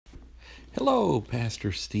Hello,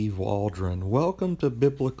 Pastor Steve Waldron. Welcome to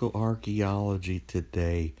Biblical Archaeology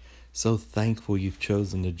today. So thankful you've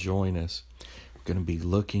chosen to join us. We're going to be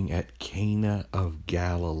looking at Cana of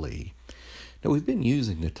Galilee. Now, we've been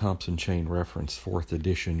using the Thompson Chain Reference 4th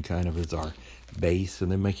edition kind of as our base and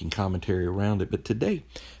then making commentary around it. But today,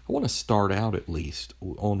 I want to start out at least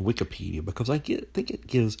on Wikipedia because I think it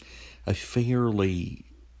gives a fairly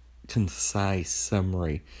concise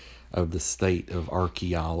summary of the state of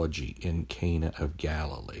archaeology in Cana of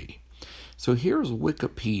Galilee. So here's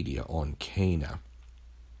Wikipedia on Cana.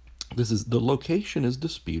 The location is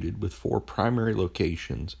disputed, with four primary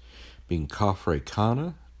locations being Kafre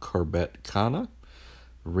Cana, Corbet Cana,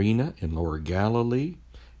 Rena in Lower Galilee,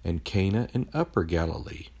 and Cana in Upper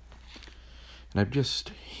Galilee. And I've just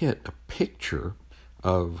hit a picture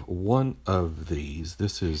of one of these.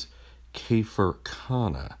 This is Kafre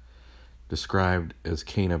Cana, described as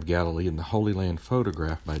Cana of Galilee in the Holy Land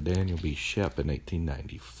photograph by Daniel B. Shep in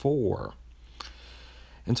 1894.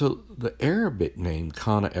 And so the Arabic name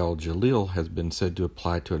Cana el Jalil has been said to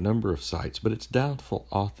apply to a number of sites, but it's doubtful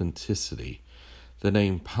authenticity. The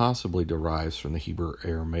name possibly derives from the Hebrew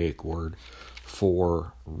Aramaic word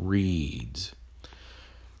for reeds.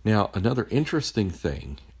 Now, another interesting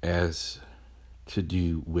thing as to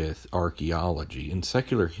do with archaeology. In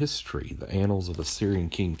secular history, the annals of Assyrian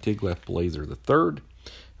king Tiglath-Pileser III,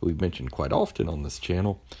 who we've mentioned quite often on this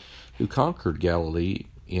channel, who conquered Galilee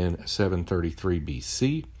in 733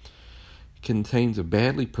 BC, contains a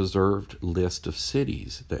badly preserved list of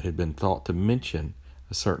cities that had been thought to mention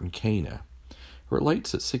a certain Cana. It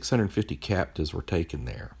relates that 650 captives were taken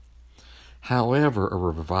there. However, a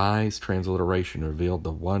revised transliteration revealed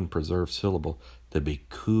the one preserved syllable to be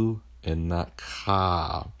ku and not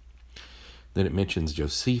ka. Then it mentions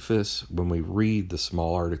Josephus. When we read the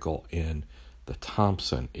small article in the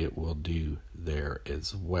Thompson, it will do there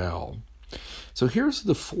as well. So here's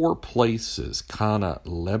the four places. Cana,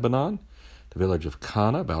 Lebanon. The village of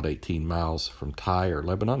Cana, about 18 miles from Tyre,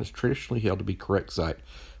 Lebanon, is traditionally held to be correct site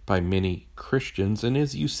by many Christians and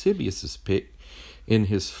is Eusebius' pick in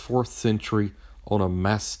his 4th century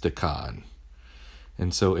Onomasticon.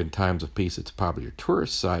 And so in times of peace, it's a popular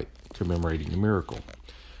tourist site commemorating the miracle.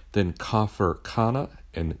 Then Kafre Cana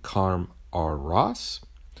and Karm Arras.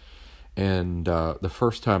 And the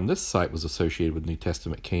first time this site was associated with New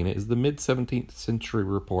Testament Cana is the mid-17th century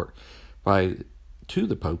report by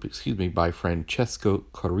Francesco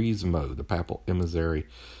Quaresimo, the papal emissary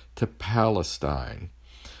to Palestine.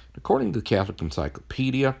 According to the Catholic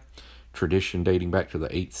Encyclopedia, tradition dating back to the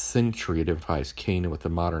 8th century identifies Cana with the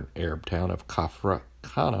modern Arab town of Kafre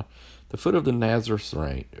Cana, the foot of the Nazareth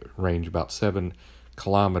range, about 7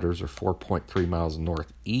 kilometers or 4.3 miles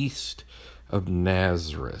northeast of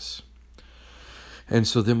Nazareth. And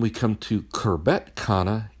so then we come to Corbet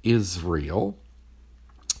Cana, Israel,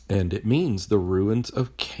 and it means the ruins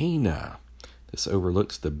of Cana. This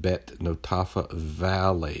overlooks the Bet Notafa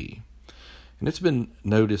Valley. And it's been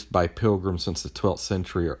noticed by pilgrims since the 12th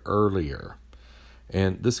century or earlier.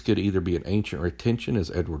 And this could either be an ancient retention, as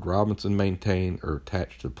Edward Robinson maintained, or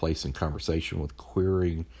attached to the place in conversation with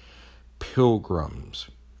querying pilgrims.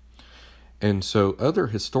 And so other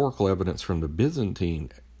historical evidence from the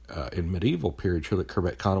Byzantine and medieval period show that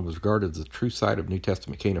Corbet Cana was regarded as a true site of New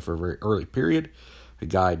Testament Cana for a very early period. A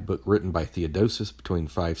guidebook written by Theodosius between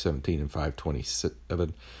 517 and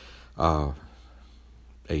 527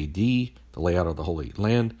 AD, the layout of the Holy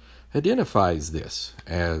Land, identifies this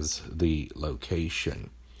as the location.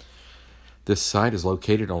 This site is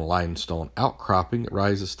located on a limestone outcropping that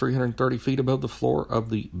rises 330 feet above the floor of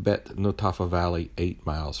the Bet Notafa Valley, 8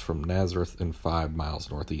 miles from Nazareth and 5 miles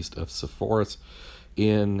northeast of Sepphoris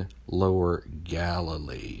in Lower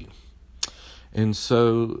Galilee. And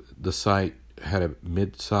so the site had a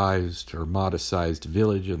mid-sized or modest-sized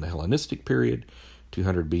village in the Hellenistic period,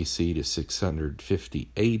 200 BC to 650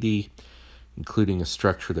 AD, including a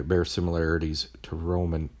structure that bears similarities to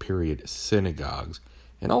Roman period synagogues,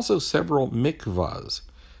 and also several mikvahs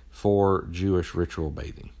for Jewish ritual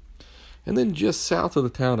bathing. And then just south of the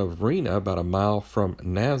town of Rena, about a mile from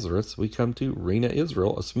Nazareth, we come to Rena,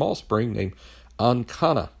 Israel. A small spring named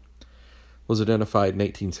Ancana was identified in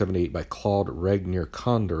 1878 by Claude Regnier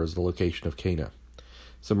Condor as the location of Cana.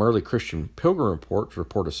 Some early Christian pilgrim reports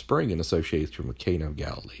report a spring in association with Cana of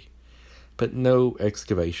Galilee, but no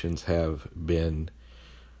excavations have been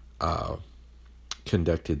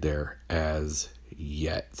conducted there as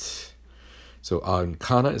yet. So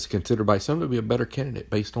Ancana is considered by some to be a better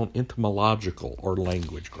candidate based on etymological or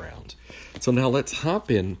language grounds. So now let's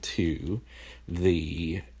hop into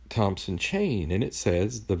the Thompson Chain, and it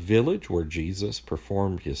says the village where Jesus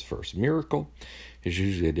performed his first miracle is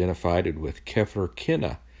usually identified with Kefir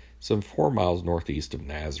Kina, some 4 miles northeast of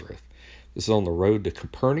Nazareth. This is on the road to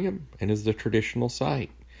Capernaum and is the traditional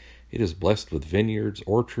site. It is blessed with vineyards,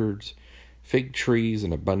 orchards, fig trees,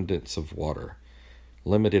 and abundance of water.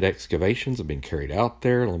 Limited excavations have been carried out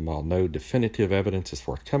there, and while no definitive evidence is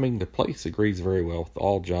forthcoming, the place agrees very well with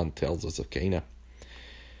all John tells us of Cana.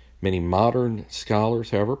 Many modern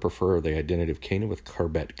scholars, however, prefer the identity of Cana with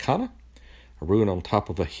Kharbet Kana, a ruin on top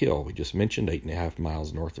of a hill we just mentioned, 8.5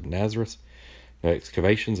 miles north of Nazareth. No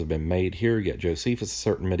excavations have been made here, yet Josephus and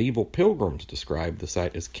certain medieval pilgrims described the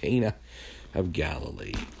site as Cana of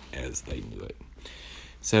Galilee, as they knew it.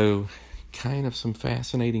 So, kind of some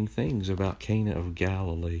fascinating things about Cana of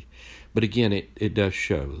Galilee. But again, it does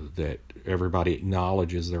show that everybody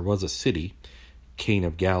acknowledges there was a city, Cana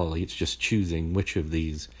of Galilee. It's just choosing which of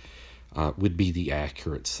these would be the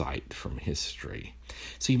accurate site from history.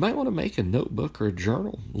 So you might want to make a notebook or a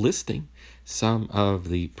journal listing some of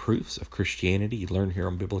the proofs of Christianity you learn here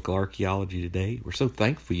on Biblical Archaeology today. We're so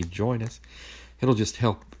thankful you've joined us. It'll just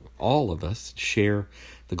help all of us share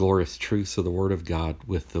the glorious truths of the Word of God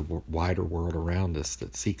with the wider world around us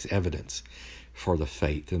that seeks evidence for the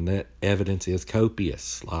faith. And that evidence is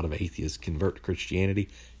copious. A lot of atheists convert to Christianity.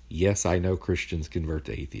 Yes, I know Christians convert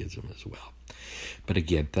to atheism as well. But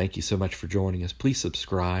again, thank you so much for joining us. Please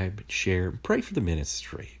subscribe, share, and pray for the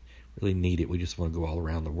ministry. Really need it. We just want to go all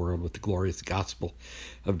around the world with the glorious gospel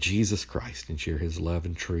of Jesus Christ and share his love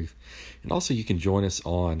and truth. And also you can join us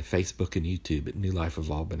on Facebook and YouTube at New Life of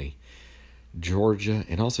Albany, Georgia,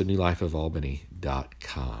 and also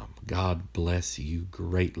newlifeofalbany.com. God bless you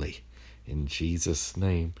greatly. In Jesus'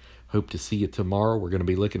 name. Hope to see you tomorrow. We're going to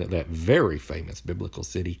be looking at that very famous biblical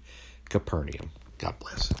city, Capernaum. God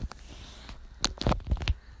bless.